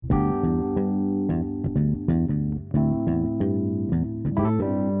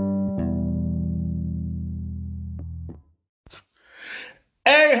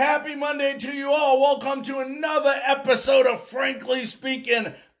Happy Monday to you all. Welcome to another episode of Frankly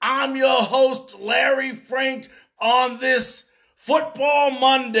Speaking. I'm your host, Larry Frank, on this Football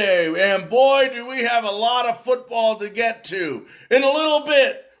Monday. And boy, do we have a lot of football to get to. In a little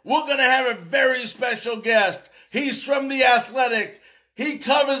bit, we're going to have a very special guest. He's from The Athletic. He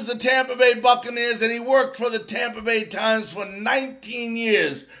covers the Tampa Bay Buccaneers, and he worked for the Tampa Bay Times for 19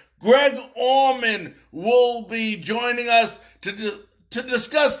 years. Greg Auman will be joining us to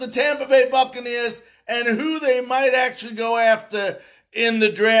discuss the Tampa Bay Buccaneers and who they might actually go after in the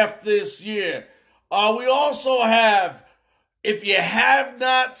draft this year. We also have, if you have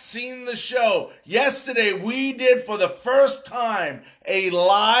not seen the show, yesterday we did for the first time a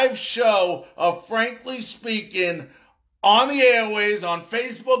live show of Frankly Speaking on the airways, on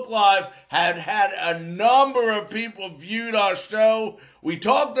Facebook Live. Had a number of people viewed our show. We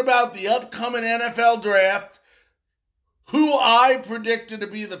talked about the upcoming NFL draft, who I predicted to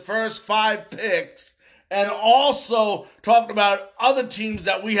be the first 5 picks, and also talked about other teams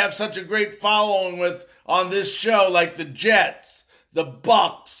that we have such a great following with on this show, like the Jets, the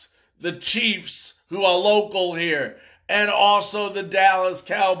Bucks, the Chiefs, who are local here, and also the Dallas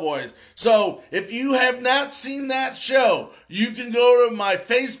Cowboys. So if you have not seen that show, you can go to my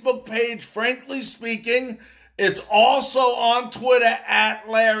Facebook page, Frankly Speaking. It's also on Twitter at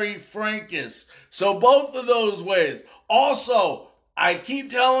Larry Frankus. So both of those ways. Also, I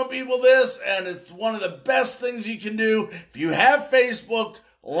keep telling people this, and it's one of the best things you can do. If you have Facebook,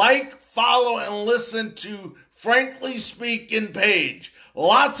 like, follow, and listen to Frankly Speaking page.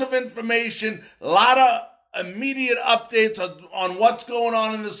 Lots of information, a lot of immediate updates on what's going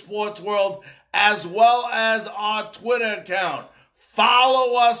on in the sports world, as well as our Twitter account.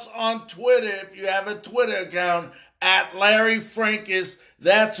 Follow us on Twitter if you have a Twitter account at Larry Frankus.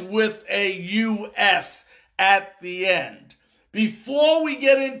 That's with a U-S at the end. Before we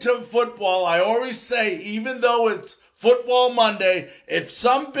get into football, I always say, even though it's Football Monday, if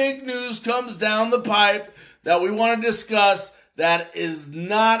some big news comes down the pipe that we want to discuss that is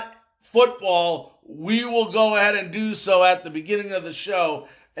not football, we will go ahead and do so at the beginning of the show.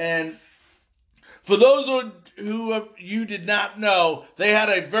 And for those who you did not know, they had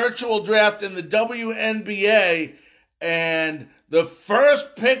a virtual draft in the WNBA, and the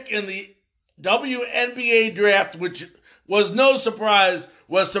first pick in the WNBA draft, which was no surprise,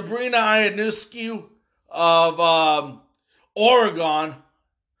 was Sabrina Ionescu of Oregon.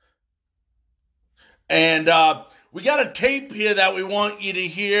 And we got a tape here that we want you to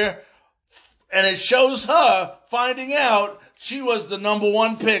hear, and it shows her finding out she was the number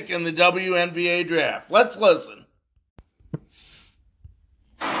 1 pick in the WNBA draft. Let's listen.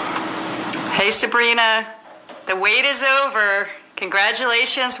 Hey, Sabrina. The wait is over.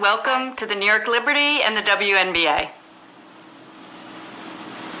 Congratulations. Welcome to the New York Liberty and the WNBA.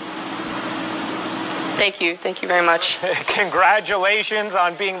 Thank you. Thank you very much. Congratulations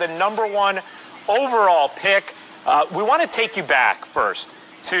on being the number 1 overall pick. We want to take you back first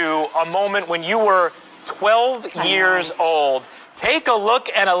to a moment when you were 12 years old. Take a look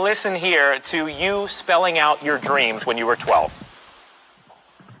and a listen here to you spelling out your dreams when you were 12.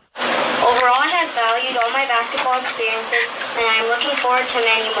 Overall, I have valued all my basketball experiences, and I am looking forward to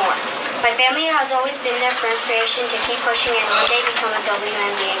many more. My family has always been there for inspiration to keep pushing and one day become a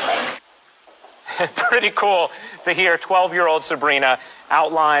WNBA player. Pretty cool to hear 12-year-old Sabrina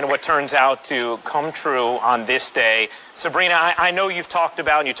outline what turns out to come true on this day. Sabrina, I know you've talked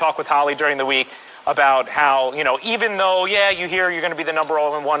about, and you talked with Holly during the week, about how, even though, you hear you're going to be the number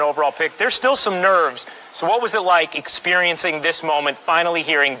 1 overall pick, there's still some nerves. So what was it like experiencing this moment, finally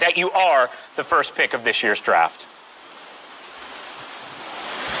hearing that you are the first pick of this year's draft?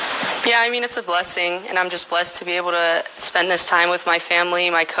 Yeah, I mean, it's a blessing, and I'm just blessed to be able to spend this time with my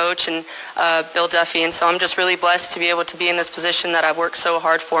family, my coach, and Bill Duffy. And so I'm just really blessed to be able to be in this position that I've worked so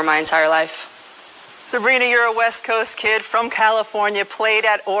hard for my entire life. Sabrina, you're a West Coast kid from California, played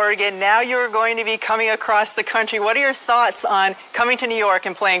at Oregon. Now you're going to be coming across the country. What are your thoughts on coming to New York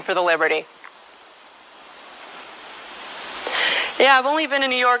and playing for the Liberty? Yeah, I've only been to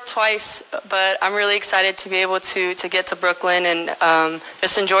New York twice, but I'm really excited to be able to get to Brooklyn and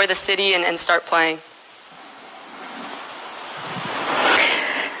just enjoy the city and start playing.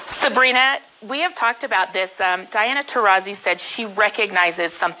 Sabrina, we have talked about this. Diana Taurasi said she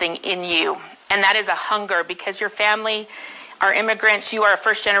recognizes something in you, and that is a hunger, because your family are immigrants, you are a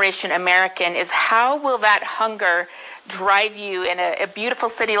first-generation American. How will that hunger drive you in a beautiful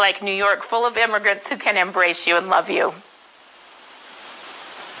city like New York, full of immigrants who can embrace you and love you?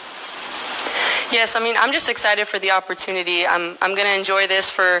 Yes, I mean, I'm just excited for the opportunity. I'm going to enjoy this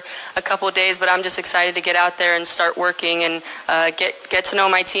for a couple of days, but I'm just excited to get out there and start working and get to know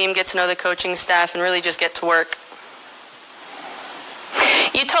my team, get to know the coaching staff, and really just get to work.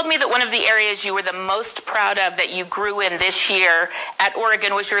 You told me that one of the areas you were the most proud of that you grew in this year at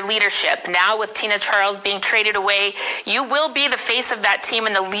Oregon was your leadership. Now with Tina Charles being traded away, you will be the face of that team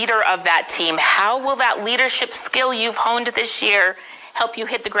and the leader of that team. How will that leadership skill you've honed this year help you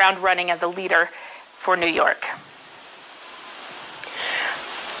hit the ground running as a leader for New York?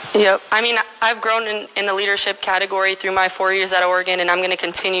 Yep. I mean, I've grown in the leadership category through my 4 years at Oregon, and I'm going to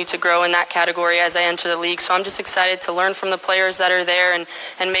continue to grow in that category as I enter the league. So I'm just excited to learn from the players that are there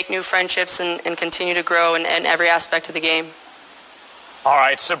and make new friendships and continue to grow in every aspect of the game. All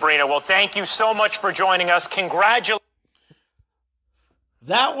right, Sabrina. Well, thank you so much for joining us. Congratulations.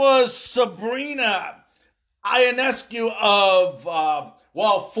 That was Sabrina Ionescu of,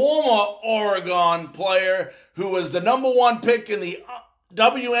 former Oregon player who was the #1 pick in the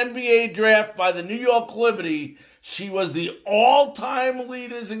WNBA draft by the New York Liberty. She was the all-time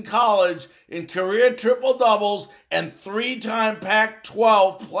leaders in college in career triple-doubles and 3-time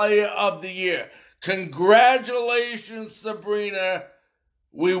Pac-12 Player of the Year. Congratulations, Sabrina.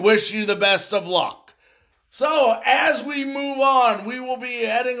 We wish you the best of luck. So, as we move on, we will be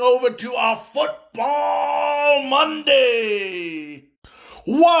heading over to our Football Monday.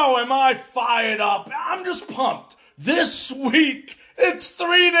 Wow, am I fired up. I'm just pumped. This week, it's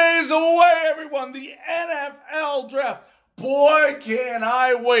 3 days away, everyone. The NFL draft. Boy, can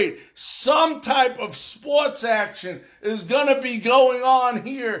I wait. Some type of sports action is going to be going on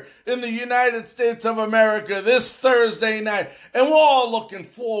here in the United States of America this Thursday night. And we're all looking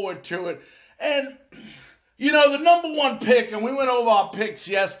forward to it. And, you know, the #1 pick, and we went over our picks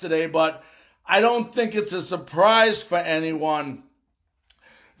yesterday, but I don't think it's a surprise for anyone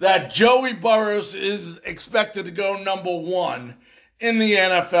that Joey Burrows is expected to go #1 in the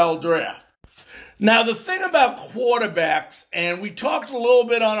NFL draft. Now, the thing about quarterbacks, and we talked a little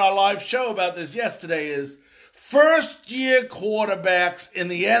bit on our live show about this yesterday, is first-year quarterbacks in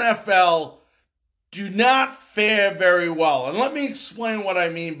the NFL do not fare very well. And let me explain what I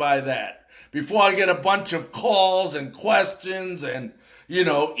mean by that before I get a bunch of calls and questions and,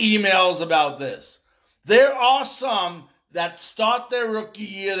 emails about this. There are some that start their rookie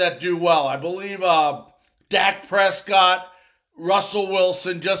year that do well. I believe Dak Prescott, Russell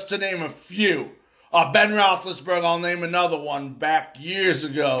Wilson, just to name a few. Ben Roethlisberger, I'll name another one back years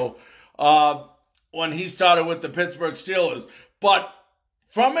ago when he started with the Pittsburgh Steelers. But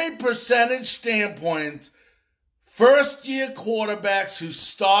from a percentage standpoint, first-year quarterbacks who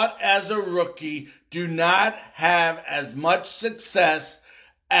start as a rookie do not have as much success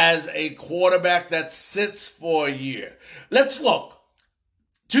as a quarterback that sits for a year. Let's look.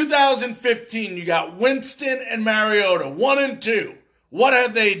 2015, you got Winston and Mariota, 1 and 2. What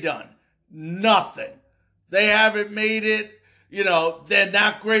have they done? Nothing. They haven't made it. They're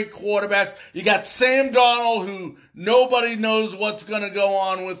not great quarterbacks. You got Sam Darnold, who nobody knows what's going to go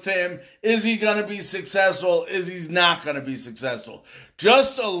on with him. Is he going to be successful? Is he not going to be successful?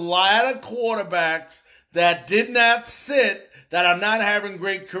 Just a lot of quarterbacks that did not sit, that are not having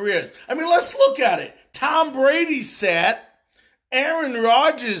great careers. I mean, let's look at it. Tom Brady sat. Aaron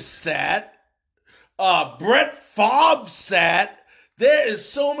Rodgers sat. Brett Favre sat. There is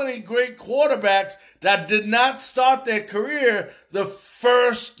so many great quarterbacks that did not start their career the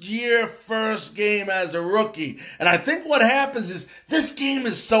first game as a rookie. And I think what happens is this game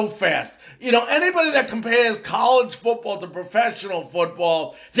is so fast. Anybody that compares college football to professional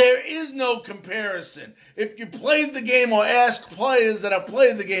football, there is no comparison. If you played the game or ask players that have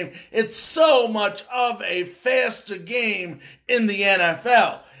played the game, it's so much of a faster game in the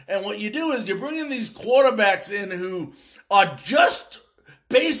NFL. And what you do is you bring in these quarterbacks in who are just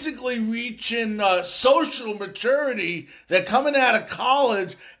basically reaching social maturity. They're coming out of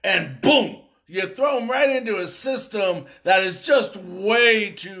college and boom, you throw them right into a system that is just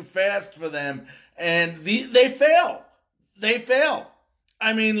way too fast for them. And they fail. They fail.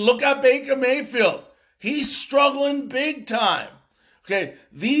 I mean, look at Baker Mayfield. He's struggling big time. Okay,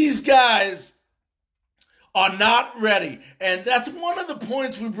 these guys are not ready. And that's one of the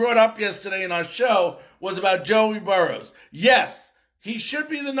points we brought up yesterday in our show was about Joey Burrows. Yes, he should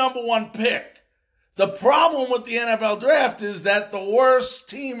be the #1 pick. The problem with the NFL draft is that the worst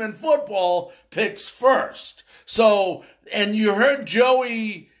team in football picks first. So, and you heard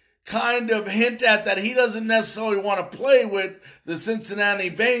Joey kind of hint at that he doesn't necessarily want to play with the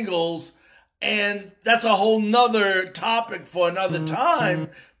Cincinnati Bengals. And that's a whole nother topic for another time.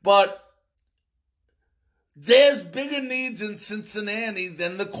 But there's bigger needs in Cincinnati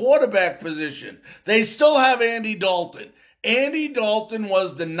than the quarterback position. They still have Andy Dalton. Andy Dalton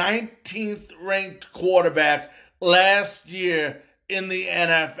was the 19th ranked quarterback last year in the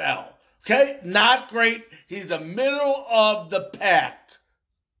NFL. Okay, not great. He's a middle of the pack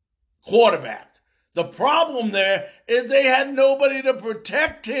quarterback. The problem there is they had nobody to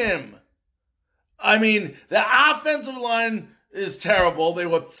protect him. I mean, the offensive line is terrible. They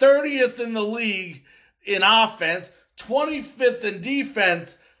were 30th in the league in offense, 25th in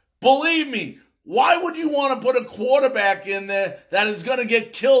defense. Believe me, why would you want to put a quarterback in there that is going to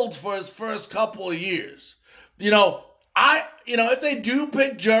get killed for his first couple of years? If they do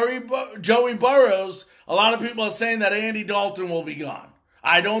pick Joey Burrows, a lot of people are saying that Andy Dalton will be gone.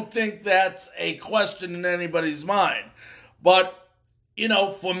 I don't think that's a question in anybody's mind. But,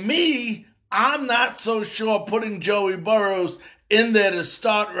 for me, I'm not so sure putting Joey Burrows in there to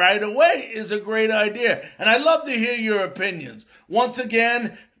start right away is a great idea. And I'd love to hear your opinions. Once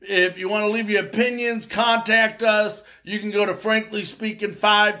again, if you want to leave your opinions, contact us. You can go to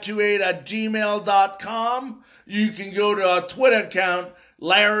franklyspeaking528@gmail.com. You can go to our Twitter account,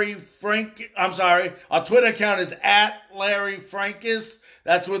 our Twitter account is @LarryFrankus.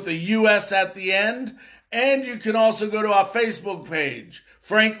 That's with the US at the end. And you can also go to our Facebook page,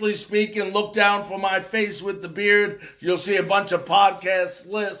 Frankly Speaking. Look down for my face with the beard. You'll see a bunch of podcasts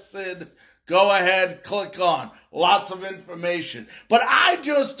listed. Go ahead, click on. Lots of information. But I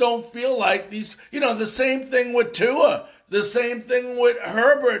just don't feel like these, the same thing with Tua. The same thing with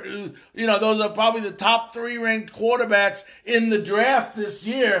Herbert, who, those are probably the top 3 ranked quarterbacks in the draft this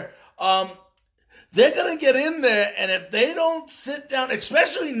year. They're going to get in there, and if they don't sit down,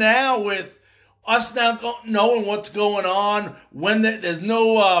 especially now with us now knowing what's going on, when there's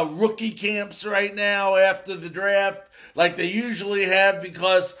no rookie camps right now after the draft like they usually have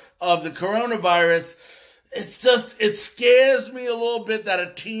because of the coronavirus, it scares me a little bit that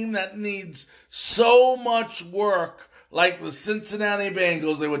a team that needs so much work like the Cincinnati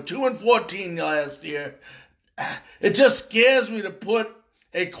Bengals, they were 2-14 last year. It just scares me to put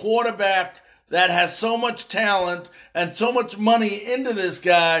a quarterback that has so much talent and so much money into this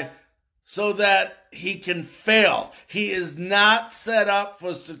guy so that he can fail. He is not set up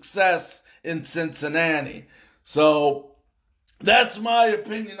for success in Cincinnati. So that's my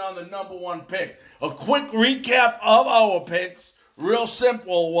opinion on the number 1 pick. A quick recap of our picks, real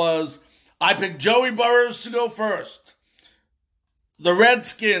simple, was I picked Joey Burrows to go first. The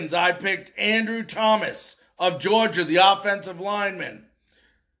Redskins, I picked Andrew Thomas of Georgia, the offensive lineman.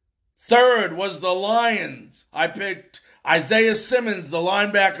 Third was the Lions. I picked Isaiah Simmons, the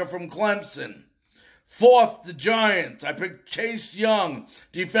linebacker from Clemson. Fourth, the Giants. I picked Chase Young,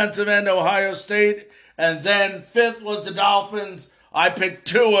 defensive end, Ohio State. And then fifth was the Dolphins. I picked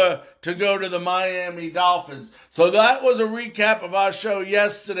Tua to go to the Miami Dolphins. So that was a recap of our show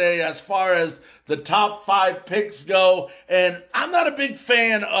yesterday as far as the top 5 picks go. And I'm not a big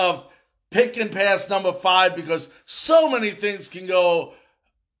fan of picking past number 5 because so many things can go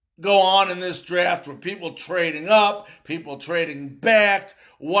on in this draft with people trading up, people trading back.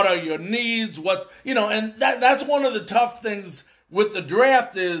 What are your needs? And that's one of the tough things with the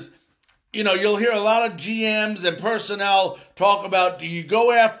draft is, you'll hear a lot of GMs and personnel talk about, do you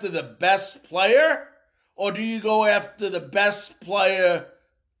go after the best player or do you go after the best player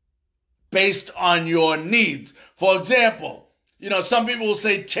based on your needs? For example, some people will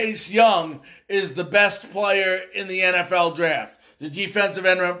say Chase Young is the best player in the NFL draft, the defensive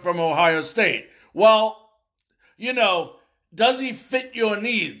end from Ohio State. Well, does he fit your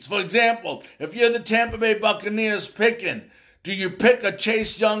needs? For example, if you're the Tampa Bay Buccaneers picking, do you pick a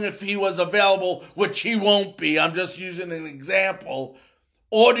Chase Young if he was available, which he won't be? I'm just using an example.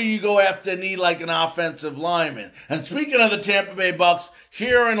 Or do you go after a need like an offensive lineman? And speaking of the Tampa Bay Bucs,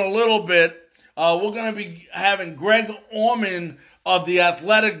 here in a little bit, we're going to be having Greg Orman of The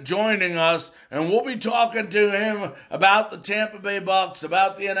Athletic joining us, and we'll be talking to him about the Tampa Bay Bucs,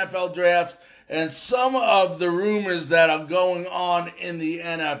 about the NFL draft, and some of the rumors that are going on in the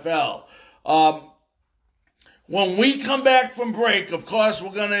NFL. When we come back from break, of course,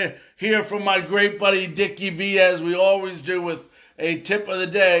 we're going to hear from my great buddy Dickie V, as we always do with a tip of the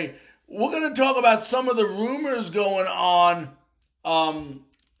day. We're going to talk about some of the rumors going on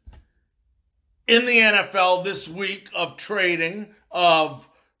in the NFL this week of trading, of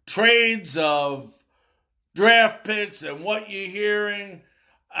trades, of draft picks, and what you're hearing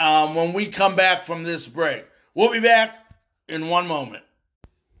when we come back from this break. We'll be back in one moment.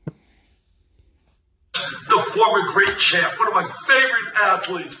 The former great champ, one of my favorite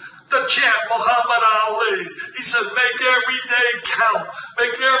athletes, the champ, Muhammad Ali. He said, make every day count.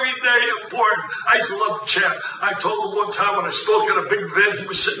 Make every day important. I used to love the champ. I told him one time when I spoke at a big event, he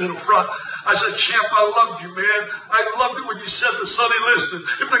was sitting in the front. I said, champ, I loved you, man. I loved it when you said to Sonny Liston,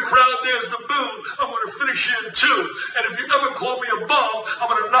 if the crowd dares to boo, I'm going to finish you in two. And if you ever call me a bum, I'm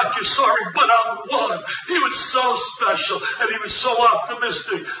going to knock your sorry butt out in one. He was so special, and he was so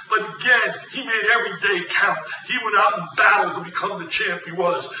optimistic. But again, he made every day count. He went out and battled to become the champ he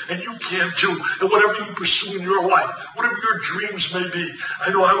was. And you can too. And whatever you pursue in your life, whatever your dreams may be.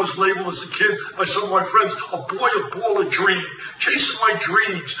 I know I was labeled as a kid by some of my friends, a boy, a ball, a dream. Chasing my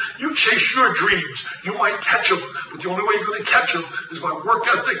dreams. You chase your dreams. You might catch them, but the only way you're going to catch them is by work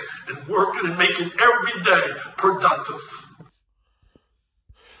ethic and working and making every day productive.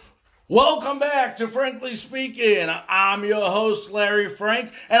 Welcome back to Frankly Speaking. I'm your host, Larry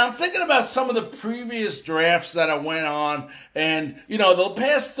Frank, and I'm thinking about some of the previous drafts that I went on. And, you know, the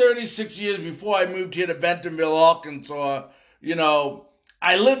past 36 years before I moved here to Bentonville, Arkansas, you know,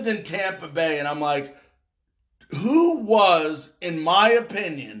 I lived in Tampa Bay, and I'm like, who was, in my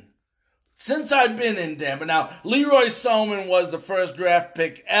opinion, since I've been in Tampa. Now, Leroy Selman was the first draft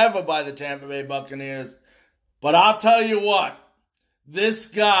pick ever by the Tampa Bay Buccaneers. But I'll tell you what, this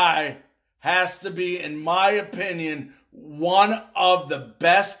guy has to be, in my opinion, one of the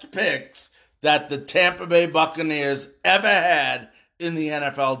best picks that the Tampa Bay Buccaneers ever had in the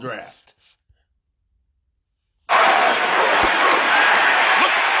NFL draft.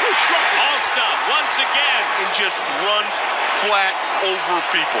 All-stop once again. He just runs flat over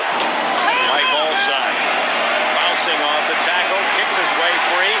people. Mike Allstott bouncing off the tackle, kicks his way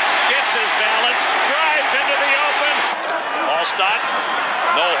free, gets his balance, drives into the open. Allstott,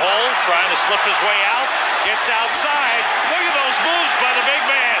 no hole, trying to slip his way out, gets outside. Look at those moves by the big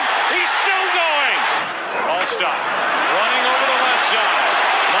man. He's still going. Allstott running over the left side.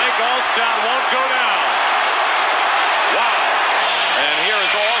 Mike Allstott won't go down. Wow. And here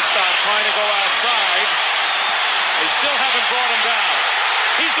is Allstott trying to go outside. They still haven't brought him down.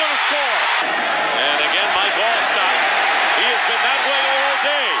 He's going to score. And again, Mike Allstott. He has been that way all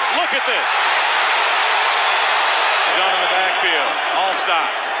day. Look at this. Down in the backfield.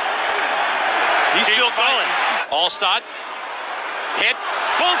 Allstott. He's still going. Allstott. Hit.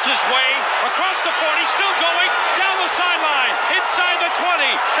 Pulls his way. Across the 40. Still going. Down the sideline. Inside the 20.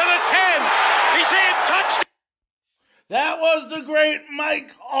 To the 10. He's in. Touchdown. That was the great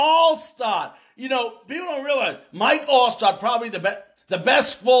Mike Allstott. You know, people don't realize Mike Allstott, probably the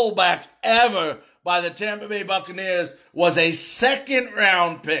best fullback ever by the Tampa Bay Buccaneers, was a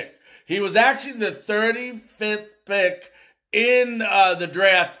second-round pick. He was actually the 35th pick in the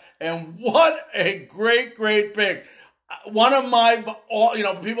draft, and what a great, great pick. One of my, you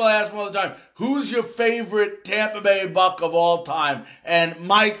know, people ask me all the time, who's your favorite Tampa Bay Buck of all time? And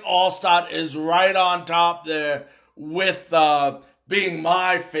Mike Allstott is right on top there with being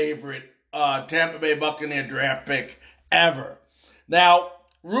my favorite Tampa Bay Buccaneer draft pick ever. Now,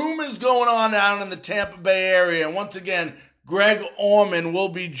 rumors going on down in the Tampa Bay area, and once again, Greg Orman will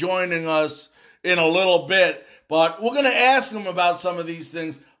be joining us in a little bit, but we're going to ask him about some of these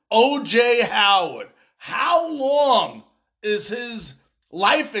things. O.J. Howard, how long is his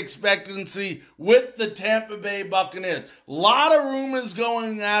life expectancy with the Tampa Bay Buccaneers? A lot of rumors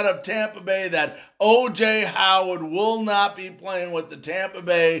going out of Tampa Bay that O.J. Howard will not be playing with the Tampa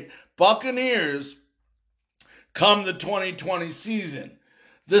Bay Buccaneers come the 2020 season.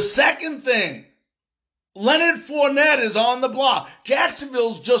 The second thing, Leonard Fournette is on the block.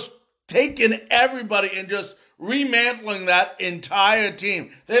 Jacksonville's just taking everybody and just remantling that entire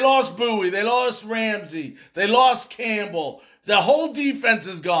team. They lost Bowie, they lost Ramsey, they lost Campbell. The whole defense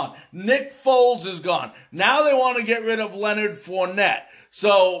is gone. Nick Foles is gone. Now they want to get rid of Leonard Fournette.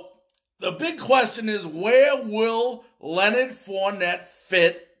 So the big question is, where will Leonard Fournette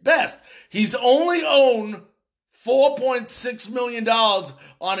fit best? He's only owned $4.6 million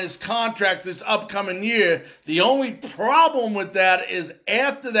on his contract this upcoming year. The only problem with that is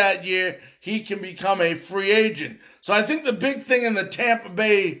after that year, he can become a free agent. So I think the big thing in the Tampa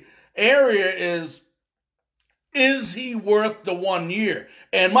Bay area is he worth the 1 year?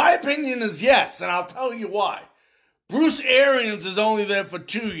 And my opinion is yes, and I'll tell you why. Bruce Arians is only there for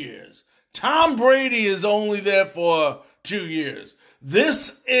 2 years. Tom Brady is only there for 2 years.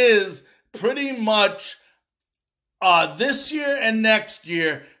 This is pretty much this year and next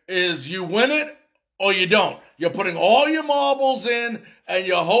year is you win it or you don't. You're putting all your marbles in and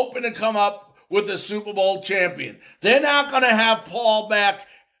you're hoping to come up with a Super Bowl champion. They're not going to have Paul back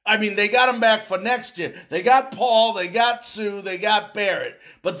I mean, they got them back for next year. They got Paul, they got Sue, they got Barrett.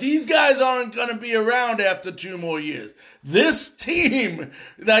 But these guys aren't going to be around after 2 more years. This team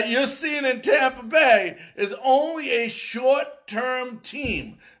that you're seeing in Tampa Bay is only a short-term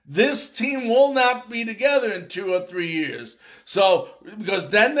team. This team will not be together in 2 or 3 years. So, because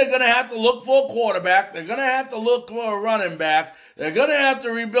then they're going to have to look for a quarterback. They're going to have to look for a running back. They're going to have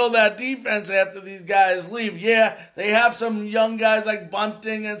to rebuild that defense after these guys leave. Yeah, they have some young guys like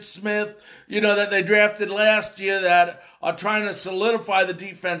Bunting and Smith, that they drafted last year that are trying to solidify the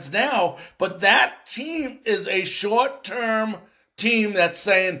defense now. But that team is a short-term team that's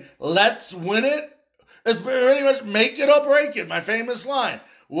saying, let's win it. It's pretty much make it or break it, my famous line.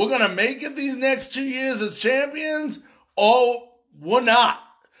 We're going to make it these next 2 years as champions, or we're not.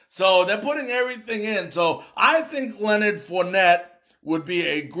 So they're putting everything in. So I think Leonard Fournette would be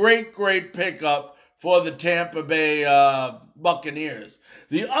a great, great pickup for the Tampa Bay Buccaneers.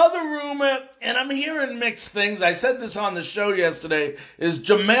 The other rumor, and I'm hearing mixed things, I said this on the show yesterday, is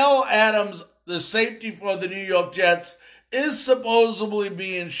Jamal Adams, the safety for the New York Jets, is supposedly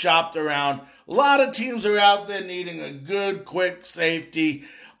being shopped around. A lot of teams are out there needing a good, quick safety.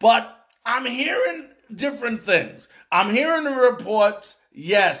 But I'm hearing different things. I'm hearing the reports,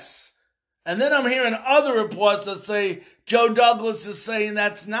 yes. And then I'm hearing other reports that say Joe Douglas is saying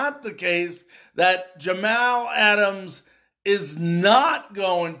that's not the case, that Jamal Adams is not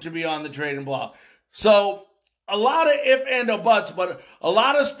going to be on the trading block. So a lot of if and or buts, but a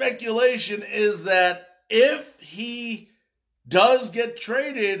lot of speculation is that if he does get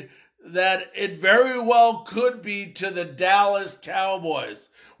traded, that it very well could be to the Dallas Cowboys,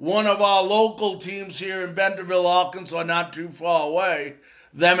 one of our local teams here in Bentonville, Arkansas, not too far away,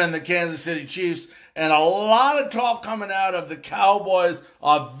 them and the Kansas City Chiefs. And a lot of talk coming out of the Cowboys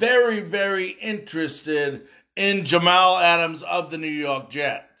are very, very interested in Jamal Adams of the New York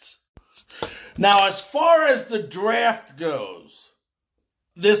Jets. Now, as far as the draft goes,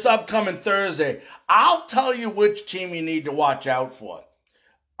 this upcoming Thursday, I'll tell you which team you need to watch out for.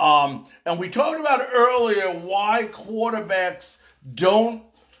 And we talked about earlier why quarterbacks don't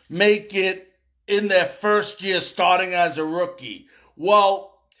make it in their first year starting as a rookie.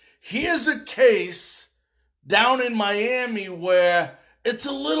 Well, here's a case down in Miami where it's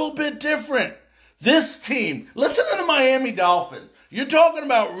a little bit different. This team, listen to the Miami Dolphins. You're talking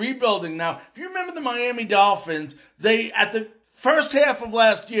about rebuilding. Now, if you remember the Miami Dolphins, at the first half of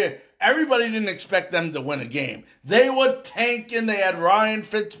last year, everybody didn't expect them to win a game. They were tanking. They had Ryan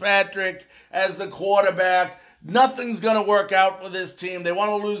Fitzpatrick as the quarterback. Nothing's going to work out for this team. They want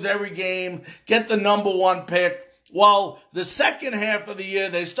to lose every game, get the number 1 pick. Well, the second half of the year,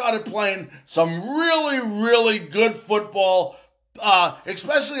 they started playing some really, really good football,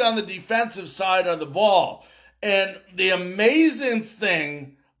 especially on the defensive side of the ball. And the amazing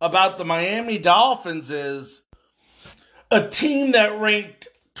thing about the Miami Dolphins is a team that ranked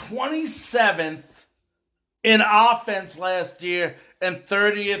 27th in offense last year and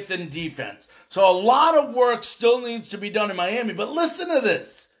 30th in defense. So a lot of work still needs to be done in Miami. But listen to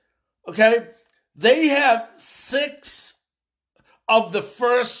this, okay? They have 6 of the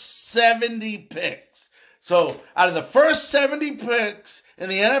first 70 picks. So out of the first 70 picks in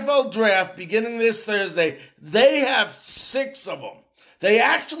the NFL draft beginning this Thursday, they have 6 of them. They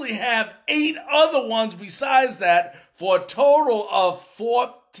actually have 8 other ones besides that for a total of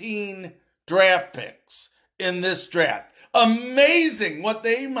 14 draft picks in this draft. Amazing what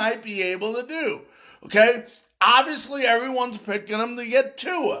they might be able to do. Okay? Obviously, everyone's picking them to get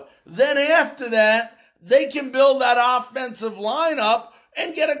Tua. Then after that, they can build that offensive lineup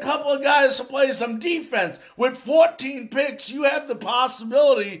and get a couple of guys to play some defense. With 14 picks, you have the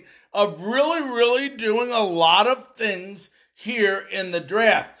possibility of really, really doing a lot of things here in the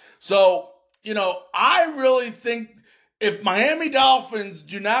draft. So, I really think if Miami Dolphins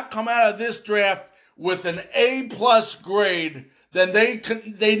do not come out of this draft with an A+ grade, then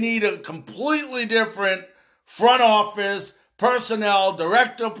they need a completely different front office, personnel,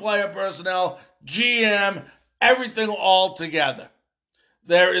 director of player personnel, GM, everything all together.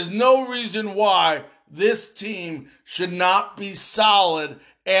 There is no reason why this team should not be solid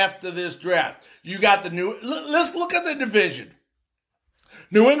after this draft. You got let's look at the division.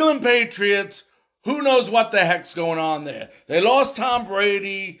 New England Patriots, who knows what the heck's going on there? They lost Tom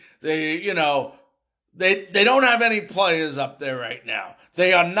Brady. They don't have any players up there right now.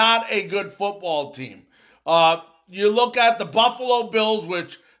 They are not a good football team. You look at the Buffalo Bills,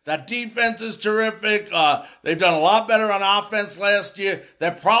 which that defense is terrific. They've done a lot better on offense last year.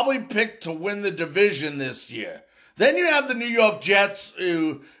 They're probably picked to win the division this year. Then you have the New York Jets,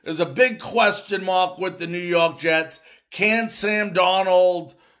 who is a big question mark with the New York Jets. Can Sam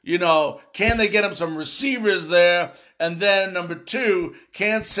Darnold, Can they get him some receivers there? And then number 2,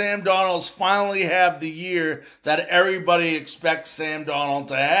 can Sam Darnold finally have the year that everybody expects Sam Darnold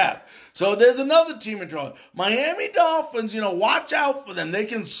to have? So there's another team in trouble. Miami Dolphins, watch out for them. They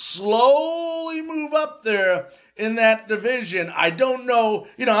can slowly move up there in that division. I don't know,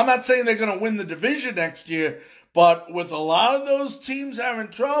 I'm not saying they're going to win the division next year, but with a lot of those teams having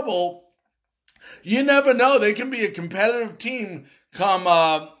trouble, you never know. They can be a competitive team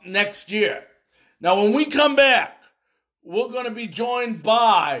come next year. Now, when we come back, we're going to be joined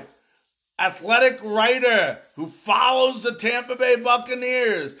by athletic writer who follows the Tampa Bay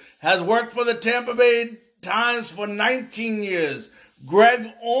Buccaneers, has worked for the Tampa Bay Times for 19 years.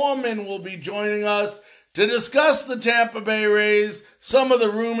 Greg Orman will be joining us to discuss the Tampa Bay Rays, some of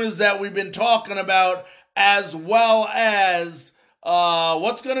the rumors that we've been talking about, as well as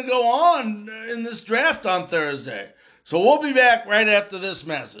what's going to go on in this draft on Thursday. So we'll be back right after this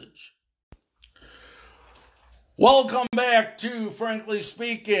message. Welcome back to Frankly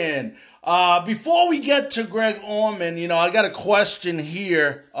Speaking. Before we get to Greg Orman, I got a question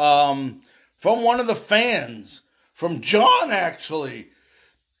here from one of the fans, from John, actually.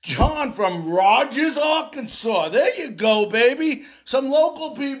 John from Rogers, Arkansas. There you go, baby. Some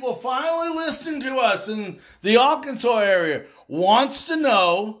local people finally listening to us in the Arkansas area. Wants to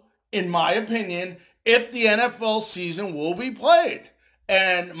know, in my opinion, if the NFL season will be played.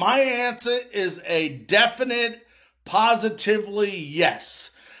 And my answer is a definite, positively yes.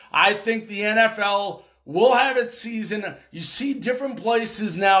 I think the NFL will have its season. You see different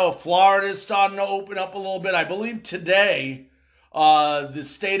places now. Florida is starting to open up a little bit. I believe today the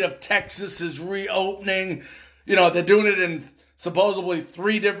state of Texas is reopening. They're doing it in supposedly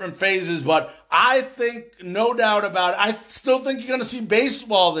 3 different phases, but I think, no doubt about it, I still think you're going to see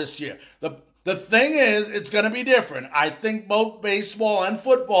baseball this year. The thing is, it's going to be different. I think both baseball and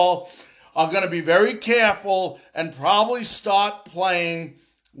football are going to be very careful and probably start playing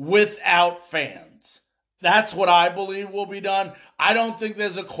without fans. That's what I believe will be done. I don't think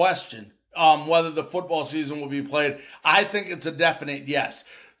there's a question whether the football season will be played. I think it's a definite yes.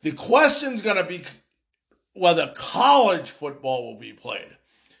 The question's going to be whether college football will be played.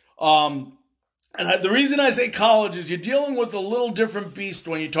 And the reason I say college is you're dealing with a little different beast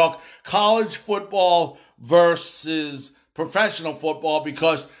when you talk college football versus professional football,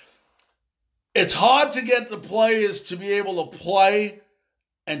 because it's hard to get the players to be able to play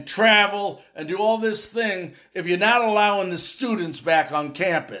and travel and do all this thing if you're not allowing the students back on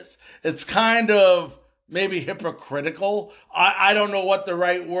campus. It's kind of maybe hypocritical. I don't know what the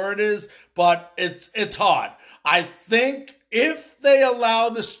right word is, but it's hard. I think if they allow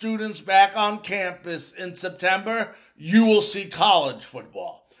the students back on campus in September, you will see college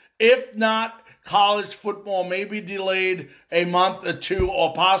football. If not, college football may be delayed a month or 2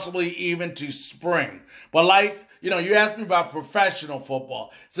 or possibly even to spring. But you asked me about professional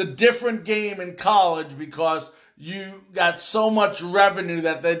football. It's a different game in college because you got so much revenue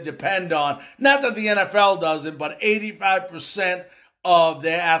that they depend on. Not that the NFL doesn't, but 85% of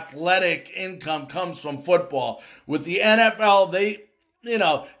their athletic income comes from football. With the NFL,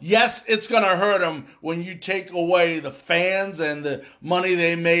 yes, it's going to hurt them when you take away the fans and the money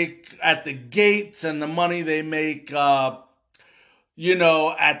they make at the gates and the money they make, at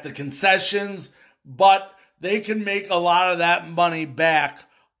the concessions. But they can make a lot of that money back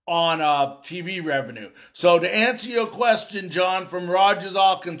on TV revenue. So to answer your question, John from Rogers,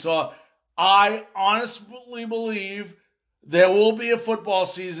 Arkansas, I honestly believe there will be a football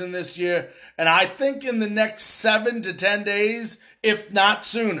season this year, and I think in the next 7 to 10 days, if not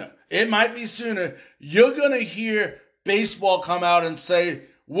sooner, it might be sooner, you're going to hear baseball come out and say,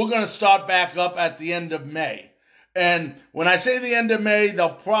 we're going to start back up at the end of May. And when I say the end of May, they'll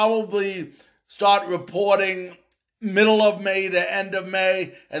probably start reporting middle of May to end of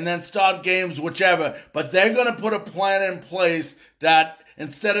May, and then start games, whichever. But they're going to put a plan in place that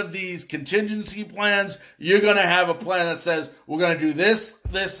instead of these contingency plans, you're going to have a plan that says, we're going to do this,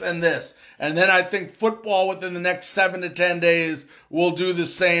 this, and this. And then I think football within the next 7 to 10 days will do the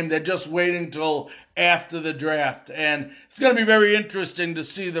same. They're just waiting till after the draft. And it's going to be very interesting to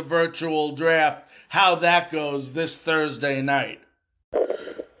see the virtual draft, how that goes this Thursday night.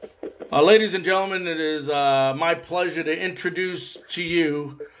 Ladies and gentlemen, it is my pleasure to introduce to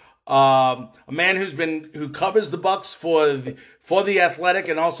you a man who covers the Bucs for the Athletic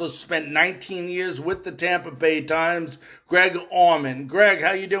and also spent 19 years with the Tampa Bay Times, Greg Orman. Greg,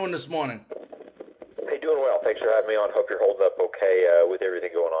 how you doing this morning? Hey, doing well. Thanks for having me on. Hope you're holding up okay with everything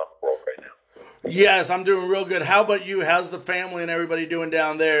going on in the world right now. Yes, I'm doing real good. How about you? How's the family and everybody doing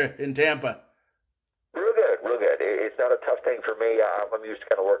down there in Tampa? Real good, real good. It's not a tough thing for me. I'm used to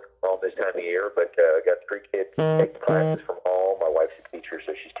kind of working from home this time of year, but I got 3 kids taking classes from home. My wife's a teacher,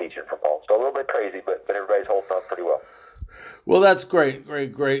 so she's teaching from home. So a little bit crazy, but everybody's holding on pretty well. Well, that's great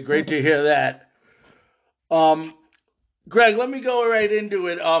to hear that. Greg, let me go right into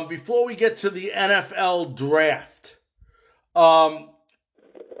it. Before we get to the NFL draft,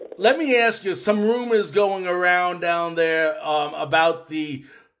 let me ask you, some rumors going around down there about the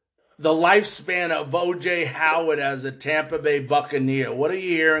lifespan of O.J. Howard as a Tampa Bay Buccaneer. What are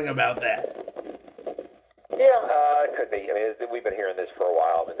you hearing about that? Yeah, it could be. I mean, we've been hearing this for a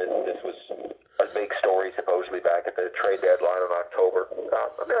while. I mean, this was a big story supposedly back at the trade deadline in October.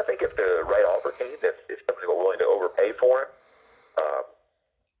 I mean, I think if the right offer came, if somebody were willing to overpay for him,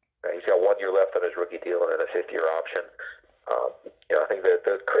 he's got 1 year left on his rookie deal and then a 5th-year option. I think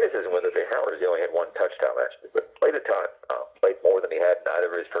the criticism was that Howard only had 1 touchdown last year, but played a ton. Played more than he had in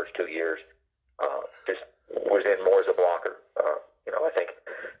either of his first 2 years. Just was in more as a blocker. I think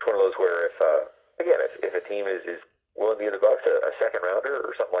it's one of those where if a team is willing to give the Bucs a second rounder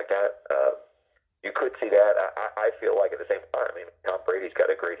or something like that, you could see that. I feel like at the same time, I mean, Tom Brady's got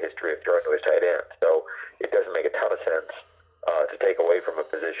a great history of throwing to his tight end, so it doesn't make a ton of sense to take away from a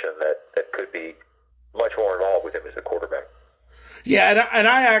position that could be much more involved with him as a quarterback. Yeah, and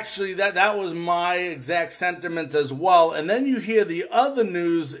I actually, that was my exact sentiment as well. And then you hear the other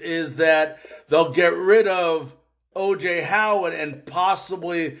news is that they'll get rid of O.J. Howard, and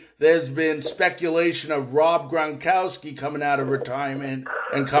possibly there's been speculation of Rob Gronkowski coming out of retirement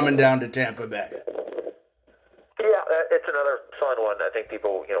and coming down to Tampa Bay. Yeah, it's another fun one. I think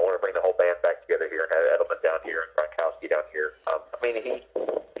people, want to bring the whole band back together here and have Edelman down here and Gronkowski down here. I mean,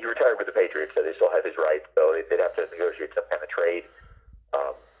 he retired with the Patriots, so they still have his rights, so they'd have to negotiate some kind of trade.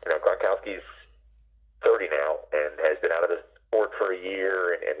 Gronkowski's 30 now and has been out of the sport for a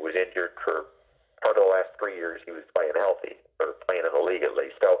year and was injured for part of the last 3 years. He was playing healthy, or playing in the league at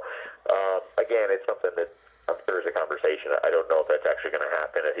least. So, again, it's something that I'm sure is a conversation. I don't know if that's actually going to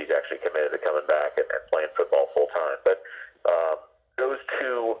happen, if he's actually committed to coming back and playing football full time. But those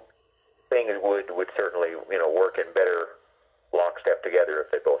two things would certainly, work in better lockstep together if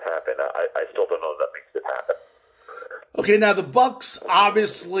they both happen. I still don't know if that makes it happen. Okay, now the Bucs,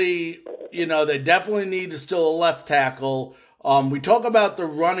 obviously, they definitely need still a left tackle. We talk about the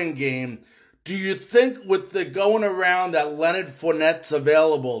running game. Do you think with the going around that Leonard Fournette's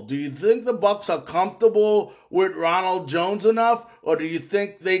available, do you think the Bucs are comfortable with Ronald Jones enough, or do you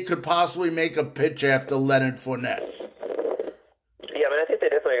think they could possibly make a pitch after Leonard Fournette? Yeah, I mean, I think they're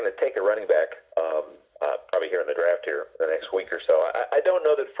definitely going to take a running back, probably here in the draft here in the next week or so. I don't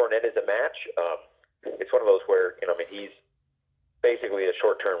know that Fournette is a match. It's one of those where, he's basically a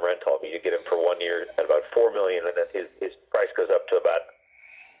short-term rental. I mean, you get him for 1 year at about $4 million, and then his price goes up to about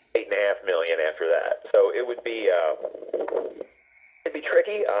 $8.5 million after that. So it would be it'd be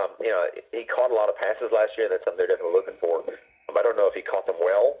tricky. He caught a lot of passes last year. That's something they're definitely looking for. I don't know if he caught them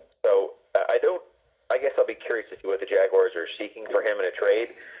well. So I guess I'll be curious to see what the Jaguars are seeking for him in a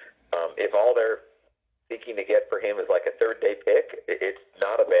trade. If all they're seeking to get for him is like a third-day pick, it's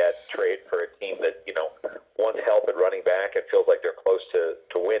not a bad trade for a team that, wants help at running back and feels like they're close to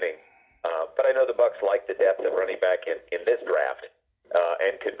winning. But I know the Bucs like the depth of running back in this draft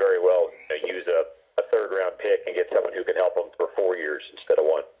and could very well use a third-round pick and get someone who can help them for 4 years instead of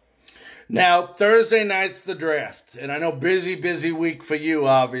 1. Now, Thursday night's the draft, and I know busy week for you,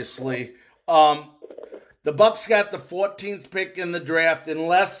 obviously. The Bucs got the 14th pick in the draft,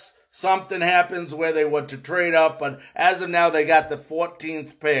 unless something happens where they want to trade up, but as of now, they got the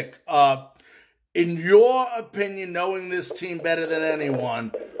 14th pick. In your opinion, knowing this team better than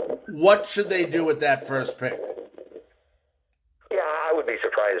anyone, what should they do with that first pick? Yeah, I would be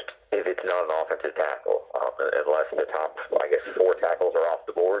surprised if it's not an offensive tackle, unless the top, 4 tackles are off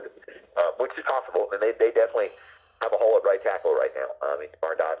the board, which is possible. And they definitely have a hole at right tackle right now. I mean,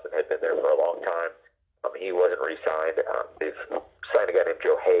 Demar Dotson had been there for a long time. He wasn't re-signed. They've signed a guy named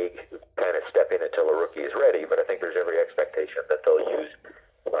Joe Haig, who kind of step in until a rookie is ready, but I think there's every expectation that they'll use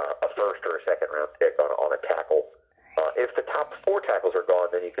a first or a second-round pick on a tackle. If the top 4 tackles are gone,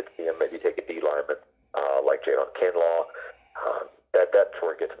 then you could see him maybe take a D lineman like Jalen Kinlaw. That's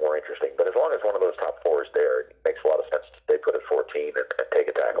where it gets more interesting. But as long as one of those top 4 is there, it makes a lot of sense to stay put at 14 and take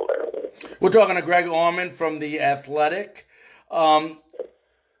a tackle there. We're talking to Greg Orman from The Athletic. The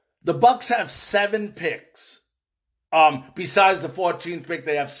Bucs have 7 picks. Besides the 14th pick,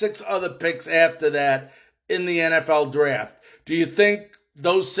 they have 6 other picks after that in the NFL draft. Do you think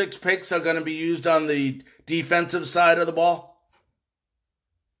those 6 picks are going to be used on the defensive side of the ball?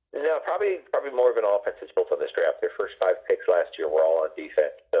 No, probably more of an offense is built on this draft. Their first 5 picks last year were all on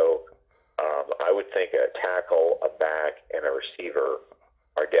defense. So I I would think a tackle, a back, and a receiver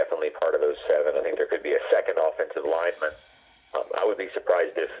are definitely part of those 7. I think there could be a second offensive lineman. I would be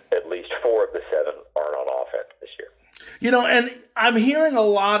surprised if at least 4 of the 7 aren't on offense this year. You know, and I'm hearing a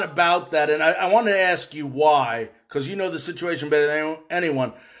lot about that, and I want to ask you why, because you know the situation better than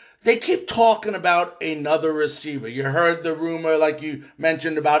anyone. They keep talking about another receiver. You heard the rumor, like you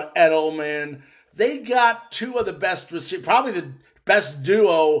mentioned, about Edelman. They got 2 of the best receivers, probably the best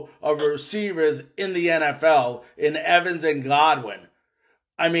duo of receivers in the NFL, in Evans and Godwin.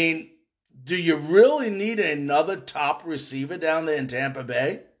 I mean, do you really need another top receiver down there in Tampa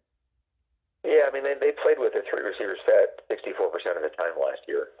Bay? Yeah, I mean, they played with their 3 receivers set 64% of the time last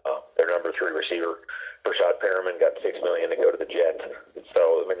year. Their number 3 receiver, Rashad Perriman, got $6 million to go to the Jets.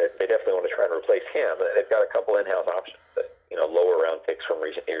 So, I mean, they definitely want to try and replace him. They've got a couple in-house options that, lower round picks from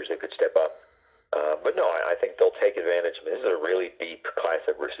recent years that could step up. But no, I think they'll take advantage. I mean, this is a really deep class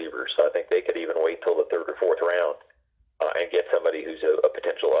of receivers, so I think they could even wait till the 3rd or 4th round and get somebody who's a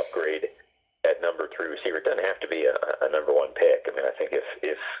potential upgrade at number 3 receiver. It doesn't have to be a number 1 pick. I mean, I think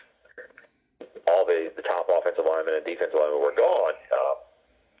if all the top offensive linemen and defensive linemen were gone,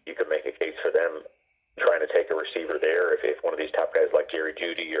 you could make a case for them trying to take a receiver there if one of these top guys like Jerry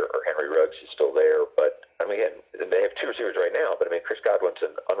Jeudy or Henry Ruggs is still there. But, I mean, again, they have 2 receivers right now, but, I mean, Chris Godwin's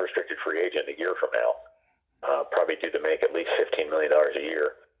an unrestricted free agent a year from now, probably due to make at least $15 million a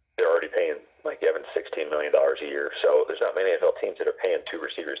year. They're already paying Mike Evans $16 million a year, so there's not many NFL teams that are paying 2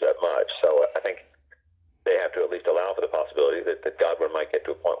 receivers that much. So I think they have to at least allow for the possibility that Godwin might get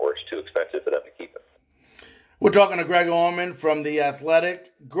to a point where it's too expensive for them to keep him. We're talking to Greg Orman from The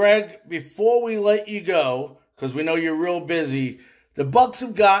Athletic. Greg, before we let you go, because we know you're real busy, the Bucs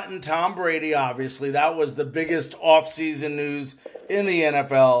have gotten Tom Brady, obviously. That was the biggest offseason news in the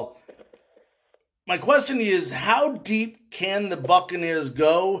NFL. My question is, how deep can the Buccaneers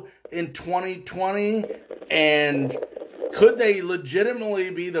go in 2020? And could they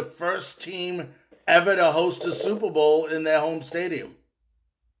legitimately be the first team ever to host a Super Bowl in their home stadium?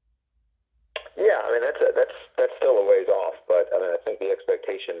 Yeah, I mean, that's still a ways off, but I mean, I think the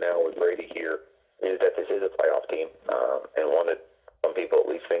expectation now with Brady here is that this is a playoff team, and one that some people at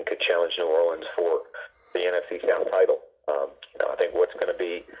least think could challenge New Orleans for the NFC South title. I think what's going to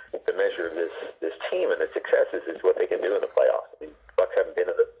be the measure of this team and its successes is what they can do in the playoffs. I mean, the Bucs haven't been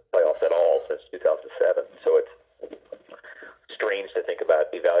in the playoffs at all since 2007, so it's strange to think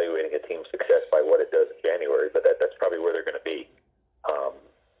about evaluating a team's success by what it does in January, but that's probably where they're going to be.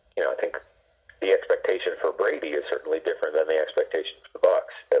 I think the expectation for Brady is certainly different than the expectation for the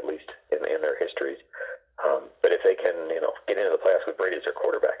Bucs, at least in their histories. But if they can, get into the playoffs with Brady as their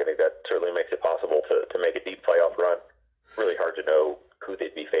quarterback, I think that certainly makes it possible to make a deep playoff run. Really hard to know who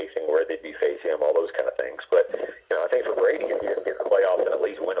they'd be facing, where they'd be facing them, all those kind of things. But, I think for Brady, if you get the playoffs and at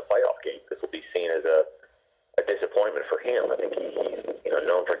least win a playoff game, this will be seen as a disappointment for him. I think he's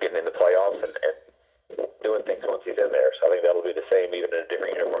known for getting in the playoffs and doing things once he's in there. So I think that'll be the same even in a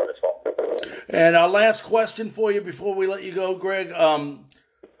different uniform this fall. And our last question for you before we let you go, Greg.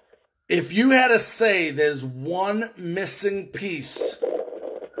 If you had to say there's one missing piece,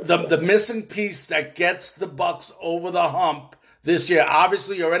 the missing piece that gets the Bucs over the hump this year,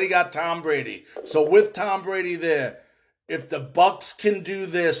 obviously you already got Tom Brady. So with Tom Brady there, if the Bucs can do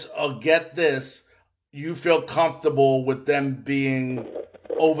this or get this, you feel comfortable with them being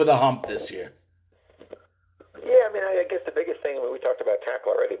over the hump this year? Yeah, I mean, I guess the biggest thing, we talked about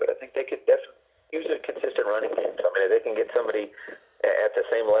tackle already, but I think they could definitely use a consistent running game. So, I mean, if they can get somebody at the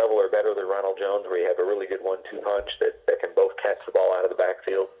same level or better than Ronald Jones, where you have a really good 1-2 punch that can both catch the ball out of the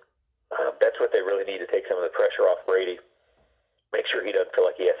backfield, that's what they really need to take some of the pressure off Brady. Make sure he doesn't feel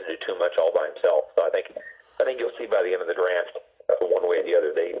like he has to do too much all by himself. So I think you'll see by the end of the draft, one way or the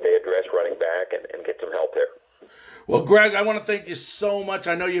other, they address running back and get some help there. Well, Greg, I want to thank you so much.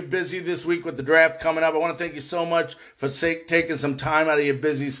 I know you're busy this week with the draft coming up. I want to thank you so much for taking some time out of your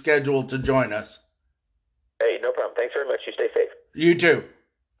busy schedule to join us. Hey, no problem. Thanks very much. You stay safe. You too.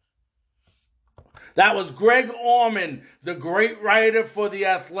 That was Greg Orman, the great writer for The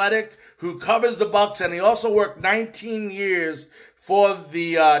Athletic, who covers the Bucs, and he also worked 19 years for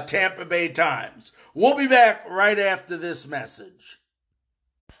the Tampa Bay Times. We'll be back right after this message.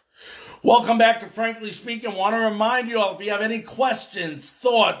 Welcome back to Frankly Speaking. I want to remind you all, if you have any questions,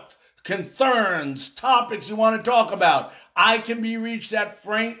 thoughts, concerns, topics you want to talk about, I can be reached at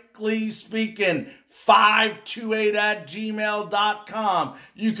franklyspeaking528@gmail.com.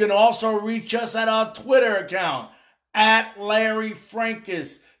 You can also reach us at our Twitter account, at Larry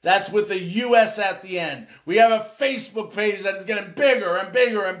Frankus. That's with a US at the end. We have a Facebook page that is getting bigger and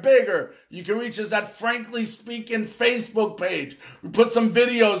bigger and bigger. You can reach us at Frankly Speaking Facebook page. We put some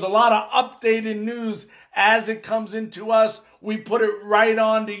videos, a lot of updated news as it comes into us. We put it right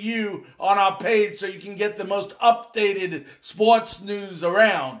on to you on our page so you can get the most updated sports news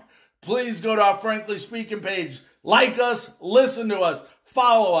around. Please go to our Frankly Speaking page. Like us, listen to us,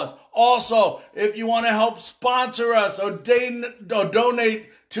 follow us. Also, if you want to help sponsor us or donate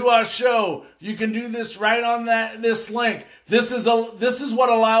to our show, you can do this right on this link. This is what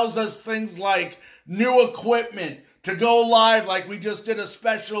allows us things like new equipment to go live, like we just did a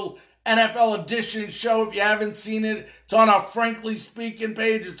special NFL edition show. If you haven't seen it, it's on our Frankly Speaking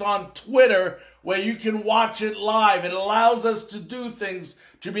page. It's on Twitter where you can watch it live. It allows us to do things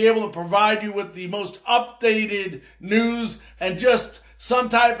to be able to provide you with the most updated news and just some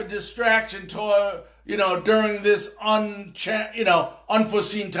type of distraction to, during this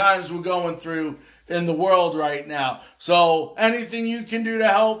unforeseen times we're going through in the world right now. So anything you can do to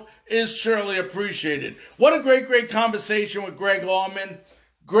help is surely appreciated. What a great conversation with Greg Auman.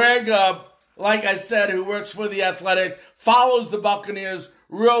 Greg, like I said, who works for The Athletic, follows the Buccaneers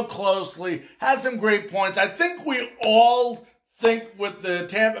real closely, has some great points. I think we all think with the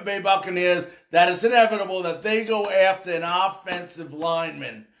Tampa Bay Buccaneers that it's inevitable that they go after an offensive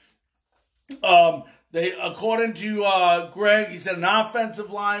lineman. According to Greg, he said an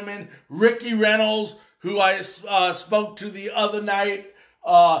offensive lineman, Ricky Reynolds, who I spoke to the other night.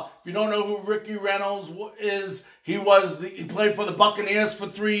 If you don't know who Ricky Reynolds is, he played for the Buccaneers for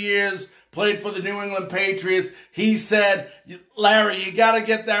 3 years, played for the New England Patriots. He said, Larry, you got to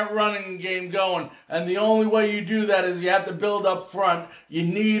get that running game going. And the only way you do that is you have to build up front. You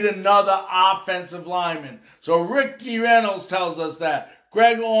need another offensive lineman. So Ricky Reynolds tells us that.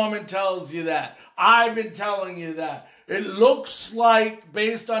 Greg Auman tells you that. I've been telling you that. It looks like,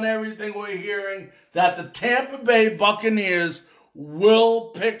 based on everything we're hearing, that the Tampa Bay Buccaneers will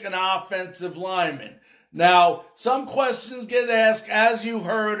pick an offensive lineman. Now, some questions get asked, as you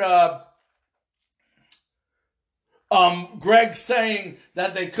heard Greg saying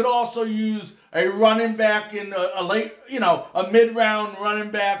that they could also use a running back in a mid-round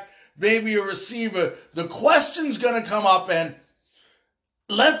running back, maybe a receiver. The question's going to come up, and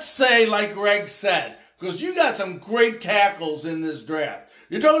let's say, like Greg said, because you got some great tackles in this draft.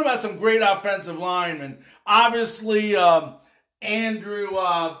 You're talking about some great offensive linemen. Obviously, Andrew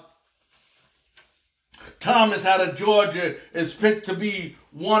Thomas out of Georgia is picked to be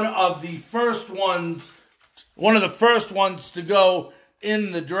one of the first ones to go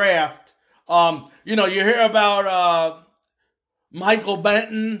in the draft. You hear about Michael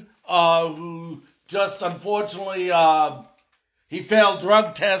Benton, who just unfortunately he failed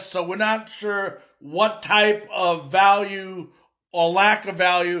drug tests, so we're not sure what type of value or lack of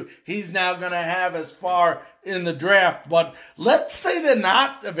value he's now going to have as far in the draft. But let's say they're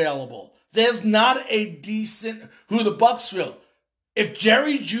not available. There's not a decent who the Bucs feel. If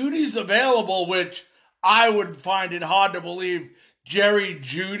Jerry Jeudy's available, which I would find it hard to believe Jerry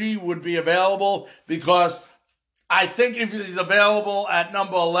Jeudy would be available, because I think if he's available at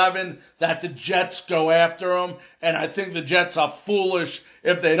number 11, that the Jets go after him, and I think the Jets are foolish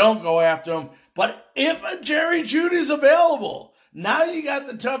if they don't go after him. But if a Jerry Jeudy's available, now you got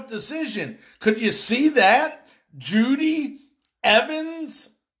the tough decision. Could you see that? Jeudy, Evans,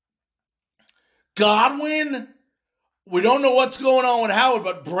 Godwin. We don't know what's going on with Howard,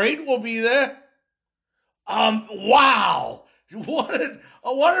 but Brate will be there. Wow. What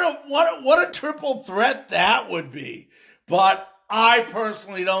a triple threat that would be. But I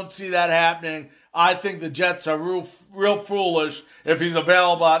personally don't see that happening. I think the Jets are real foolish if he's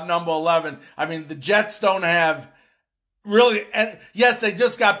available at number 11. I mean, the Jets don't have really, and yes, they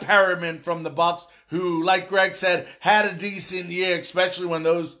just got Perriman from the Bucs, who, like Greg said, had a decent year, especially when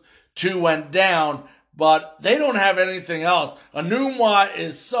those two went down. But they don't have anything else. Enunwa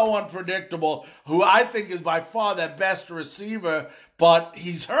is so unpredictable, who I think is by far their best receiver, but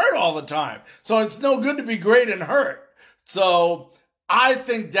he's hurt all the time. So it's no good to be great and hurt. So I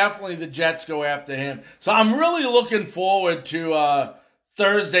think definitely the Jets go after him. So I'm really looking forward to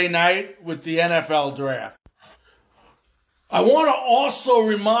Thursday night with the NFL draft. I want to also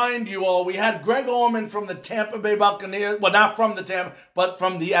remind you all, we had Greg Auman from the Tampa Bay Buccaneers. Well, not from the Tampa, but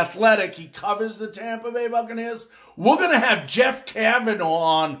from The Athletic. He covers the Tampa Bay Buccaneers. We're going to have Jeff Kavanaugh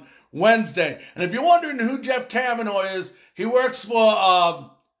on Wednesday. And if you're wondering who Jeff Kavanaugh is, he works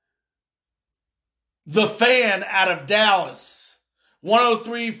for The Fan out of Dallas.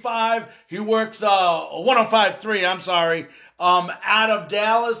 103.5. He works 105.3, I'm sorry. Out of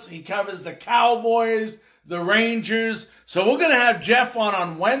Dallas. He covers the Cowboys, the Rangers. So we're going to have Jeff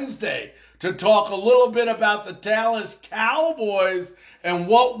on Wednesday to talk a little bit about the Dallas Cowboys and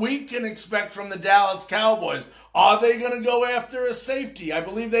what we can expect from the Dallas Cowboys. Are they going to go after a safety? I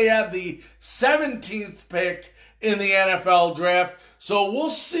believe they have the 17th pick in the NFL draft. So we'll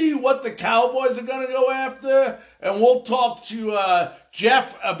see what the Cowboys are going to go after, and we'll talk to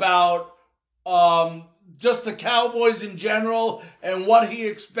Jeff about just the Cowboys in general and what he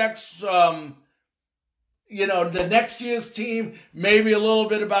expects the next year's team, maybe a little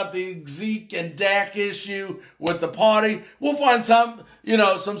bit about the Zeke and Dak issue with the party. We'll find some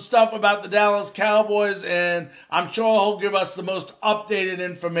stuff about the Dallas Cowboys, and I'm sure he'll give us the most updated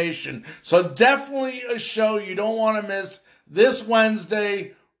information. So definitely a show you don't want to miss this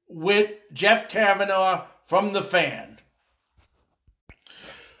Wednesday with Jeff Kavanaugh from The Fan.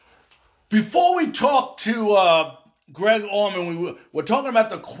 Before we talk to Greg Orman, we're talking about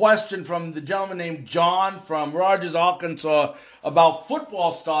the question from the gentleman named John from Rogers, Arkansas, about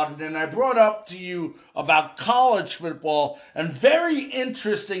football starting, and I brought up to you about college football, and very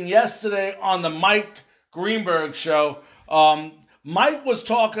interesting yesterday on the Mike Greenberg show. Mike was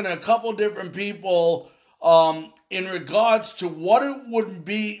talking to a couple different people in regards to what it would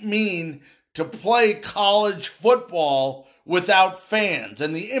mean to play college football without fans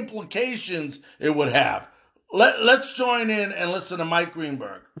and the implications it would have. Let's join in and listen to Mike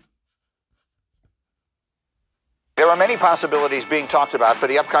Greenberg. There are many possibilities being talked about for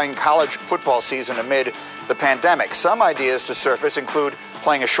the upcoming college football season amid the pandemic. Some ideas to surface include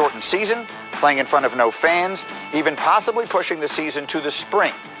playing a shortened season, playing in front of no fans, even possibly pushing the season to the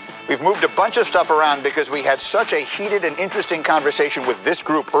spring. We've moved a bunch of stuff around because we had such a heated and interesting conversation with this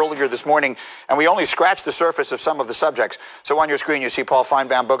group earlier this morning, and we only scratched the surface of some of the subjects. So on your screen, you see Paul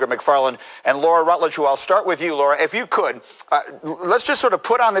Feinbaum, Booger McFarland, and Laura Rutledge, who I'll start with you, Laura. If you could, let's just sort of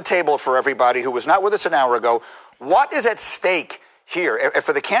put on the table for everybody who was not with us an hour ago, what is at stake here?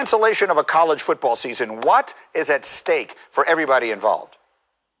 For the cancellation of a college football season, what is at stake for everybody involved?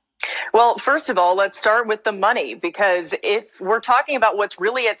 Well, first of all, let's start with the money, because if we're talking about what's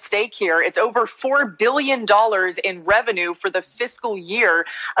really at stake here, it's over $4 billion in revenue for the fiscal year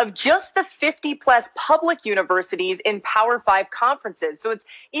of just the 50-plus public universities in Power 5 conferences. So it's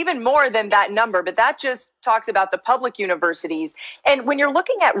even more than that number, but that just talks about the public universities. And when you're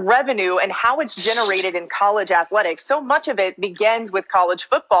looking at revenue and how it's generated in college athletics, so much of it begins with college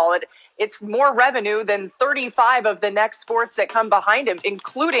football. It's more revenue than 35 of the next sports that come behind him,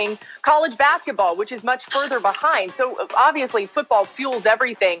 including college basketball, which is much further behind. So obviously football fuels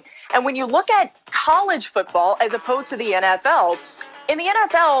everything. And when you look at college football as opposed to the NFL, in the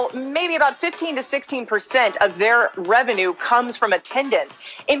NFL, maybe about 15 to 16% of their revenue comes from attendance.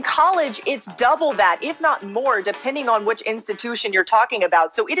 In college, it's double that, if not more, depending on which institution you're talking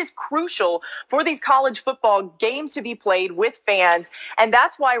about. So it is crucial for these college football games to be played with fans. And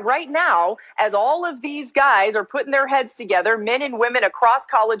that's why right now, as all of these guys are putting their heads together, men and women across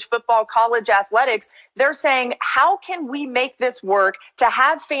college football, college athletics, they're saying, how can we make this work to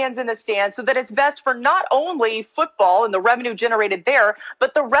have fans in the stands so that it's best for not only football and the revenue generated there,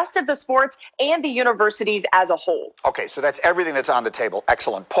 but the rest of the sports and the universities as a whole. Okay, so that's everything that's on the table.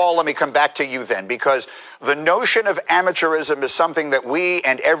 Excellent. Paul, let me come back to you then, because the notion of amateurism is something that we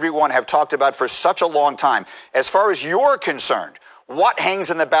and everyone have talked about for such a long time. As far as you're concerned, what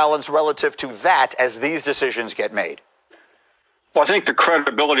hangs in the balance relative to that as these decisions get made? Well, I think the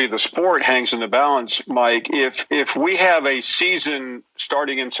credibility of the sport hangs in the balance, Mike. If we have a season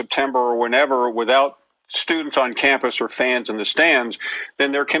starting in September or whenever without students on campus or fans in the stands,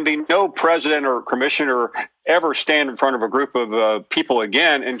 then there can be no president or commissioner ever stand in front of a group of people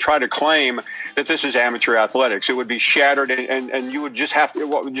again and try to claim that this is amateur athletics. It would be shattered, and you would just have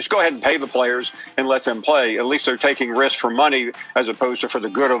to just go ahead and pay the players and let them play. At least they're taking risks for money as opposed to for the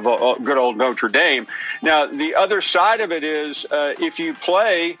good of good old Notre Dame. Now, the other side of it is if you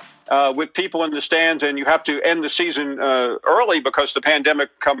play with people in the stands and you have to end the season early because the pandemic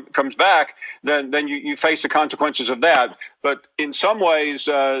comes back, then you face the consequences of that. But in some ways,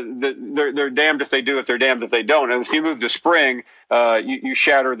 they're damned if they do, if they're damned if they don't. And if you move to spring, you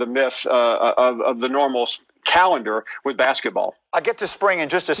shatter the myth of the normal calendar with basketball. I'll get to spring in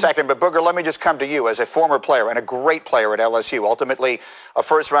just a second, but Booger, let me just come to you as a former player and a great player at LSU, ultimately a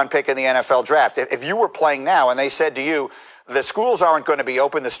first-round pick in the NFL draft. If you were playing now and they said to you, the schools aren't going to be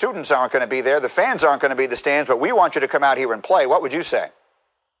open, the students aren't going to be there, the fans aren't going to be in the stands, but we want you to come out here and play, what would you say?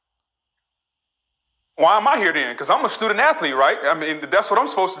 Why am I here then? Because I'm a student athlete, right? I mean, that's what I'm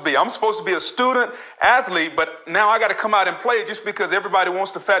supposed to be. I'm supposed to be a student athlete, but now I got to come out and play just because everybody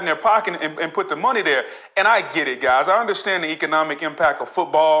wants to fatten their pocket and put the money there. And I get it, guys. I understand the economic impact of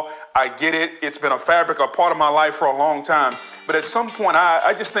football. I get it. It's been a part of my life for a long time. But at some point,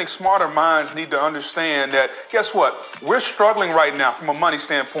 I just think smarter minds need to understand that, guess what? We're struggling right now from a money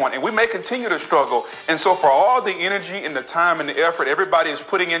standpoint, and we may continue to struggle. And so for all the energy and the time and the effort everybody is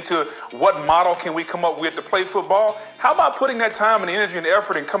putting into what model can we come up with to play football, how about putting that time and energy and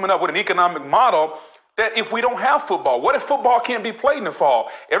effort and coming up with an economic model that if we don't have football, what if football can't be played in the fall?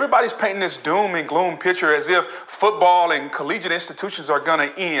 Everybody's painting this doom and gloom picture as if football and collegiate institutions are going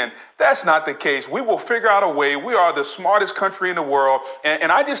to end. That's not the case. We will figure out a way. We are the smartest country in the world. And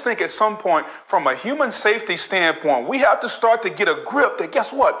I just think at some point, from a human safety standpoint, we have to start to get a grip that,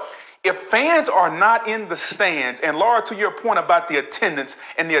 guess what? If fans are not in the stands, and Laura, to your point about the attendance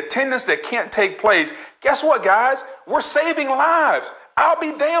and the attendance that can't take place, guess what, guys? We're saving lives. I'll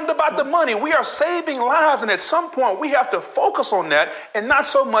be damned about the money. We are saving lives, and at some point, we have to focus on that and not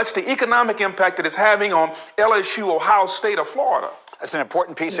so much the economic impact that it's having on LSU, Ohio State, or Florida. That's an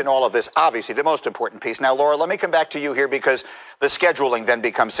important piece in all of this, obviously, the most important piece. Now, Laura, let me come back to you here because the scheduling then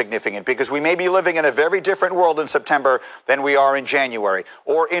becomes significant because we may be living in a very different world in September than we are in January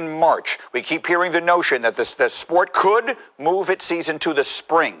or in March. We keep hearing the notion that the sport could move its season to the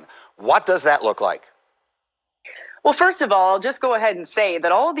spring. What does that look like? Well, first of all, just go ahead and say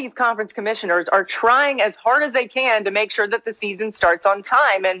that all of these conference commissioners are trying as hard as they can to make sure that the season starts on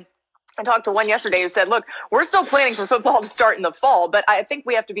time. And I talked to one yesterday who said, look, we're still planning for football to start in the fall, but I think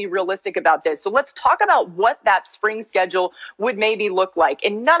we have to be realistic about this. So let's talk about what that spring schedule would maybe look like.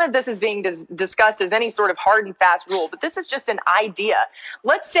 And none of this is being discussed as any sort of hard and fast rule, but this is just an idea.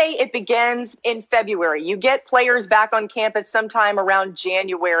 Let's say it begins in February. You get players back on campus sometime around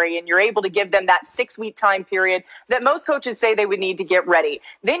January, and you're able to give them that 6-week time period that most coaches say they would need to get ready.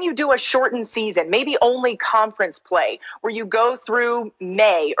 Then you do a shortened season, maybe only conference play, where you go through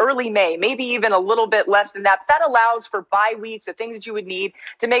May, early May, maybe even a little bit less than that. But that allows for bye weeks, the things that you would need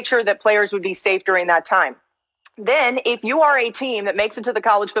to make sure that players would be safe during that time. Then if you are a team that makes it to the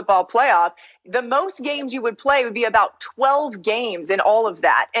college football playoff, the most games you would play would be about 12 games in all of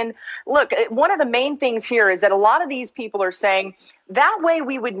that. And look, one of the main things here is that a lot of these people are saying that way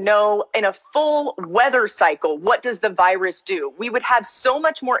we would know in a full weather cycle, what does the virus do? We would have so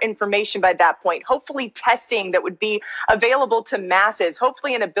much more information by that point, hopefully testing that would be available to masses,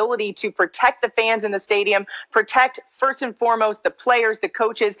 hopefully an ability to protect the fans in the stadium, protect first and foremost the players, the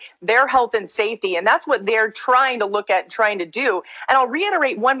coaches, their health and safety. And that's what they're trying to look at, trying to do. And I'll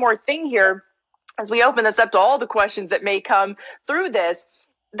reiterate one more thing here as we open this up to all the questions that may come through this.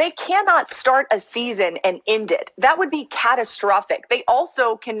 They cannot start a season and end it. That would be catastrophic. They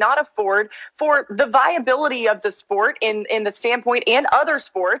also cannot afford for the viability of the sport in the standpoint and other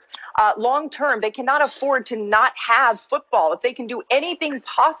sports long term. They cannot afford to not have football. If they can do anything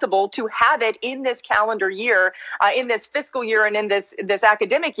possible to have it in this calendar year, in this fiscal year, and in this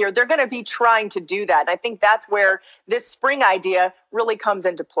academic year, they're going to be trying to do that. And I think that's where this spring idea really comes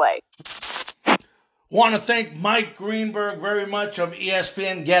into play. Want to thank Mike Greenberg very much of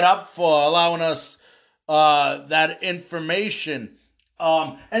ESPN Get Up for allowing us that information.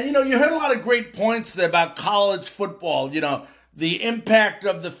 And, you heard a lot of great points there about college football, the impact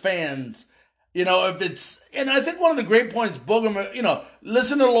of the fans. And I think one of the great points, Booger,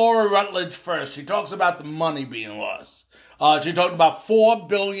 listen to Laura Rutledge first. She talks about the money being lost. She talked about $4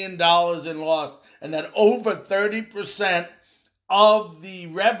 billion in loss and that over 30% of the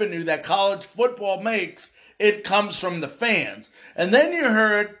revenue that college football makes, it comes from the fans. And then you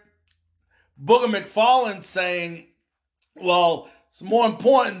heard Booger McFarland saying, well, it's more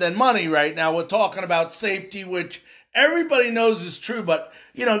important than money right now. We're talking about safety, which everybody knows is true. But,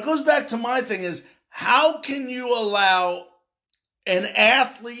 it goes back to my thing is, how can you allow an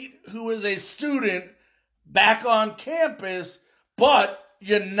athlete who is a student back on campus, but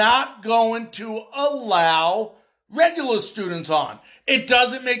you're not going to allow regular students on? It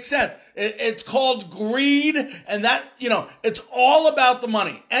doesn't make sense. It's called greed, and that, it's all about the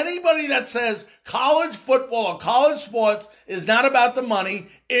money. Anybody that says college football or college sports is not about the money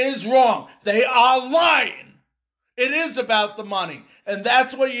is wrong. They are lying. It is about the money, and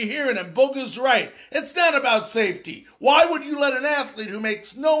that's what you're hearing, and Booger's right. It's not about safety. Why would you let an athlete who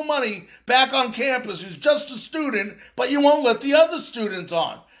makes no money back on campus, who's just a student, but you won't let the other students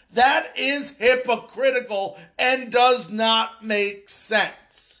on? That is hypocritical and does not make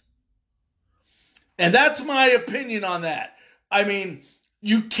sense. And that's my opinion on that. I mean,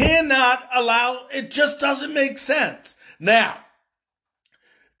 you cannot allow, it just doesn't make sense. Now,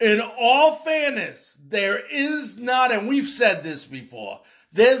 in all fairness, there is not, and we've said this before,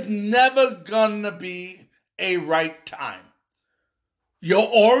 there's never gonna be a right time. You're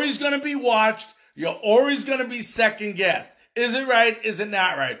always gonna be watched. You're always gonna be second guessed. Is it right? Is it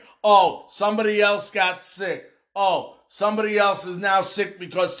not right? Oh, somebody else got sick. Oh, somebody else is now sick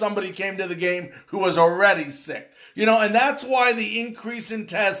because somebody came to the game who was already sick. And that's why the increase in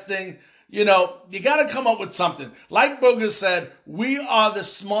testing, you got to come up with something. Like Booger said, we are the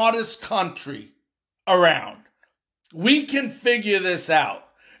smartest country around. We can figure this out.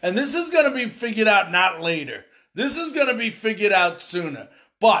 And this is going to be figured out not later. This is going to be figured out sooner.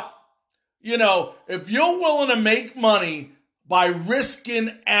 But, if you're willing to make money by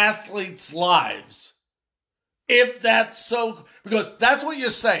risking athletes' lives, if that's so, because that's what you're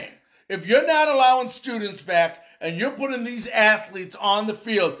saying. If you're not allowing students back and you're putting these athletes on the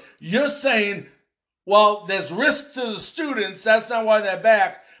field, you're saying, well, there's risk to the students. That's not why they're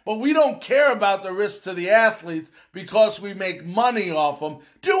back. But we don't care about the risk to the athletes because we make money off them.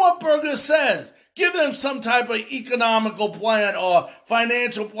 Do what Berger says. Give them some type of economical plan or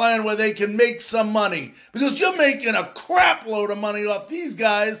financial plan where they can make some money. Because you're making a crap load of money off these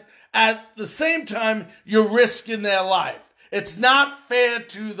guys. At the same time, you're risking their life. It's not fair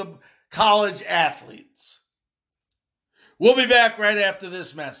to the college athletes. We'll be back right after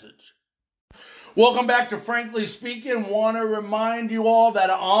this message. Welcome back to Frankly Speaking. Want to remind you all that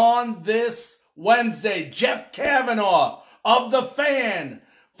on this Wednesday, Jeff Kavanaugh of The Fan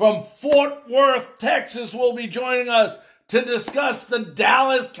from Fort Worth, Texas, will be joining us to discuss the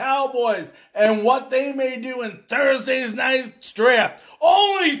Dallas Cowboys and what they may do in Thursday's night's draft.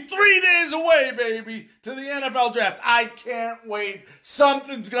 Only 3 days away, baby, to the NFL draft. I can't wait.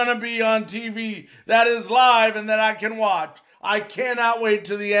 Something's going to be on TV that is live and that I can watch. I cannot wait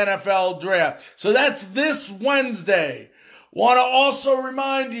to the NFL draft. So that's this Wednesday. Want to also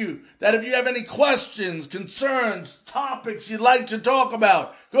remind you that if you have any questions, concerns, topics you'd like to talk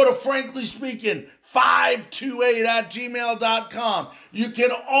about, go to franklyspeaking528@gmail.com. You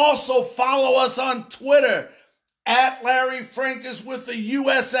can also follow us on Twitter at Larry Frankus with the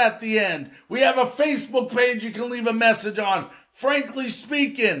US at the end. We have a Facebook page you can leave a message on. Frankly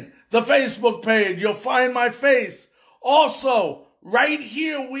Speaking, the Facebook page. You'll find my face. Also, right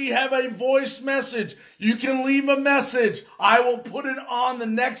here we have a voice message. You can leave a message. I will put it on the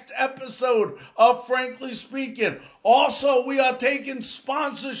next episode of Frankly Speaking. Also, we are taking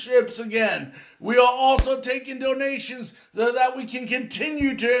sponsorships again. We are also taking donations so that we can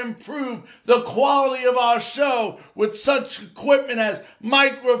continue to improve the quality of our show with such equipment as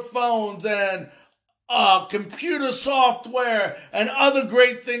microphones and computer software and other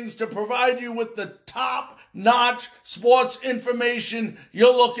great things to provide you with the top-notch sports information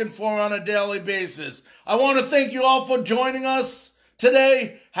you're looking for on a daily basis. I want to thank you all for joining us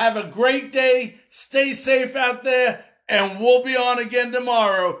today. Have a great day. Stay safe out there, and we'll be on again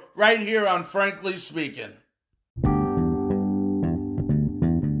tomorrow right here on Frankly Speaking.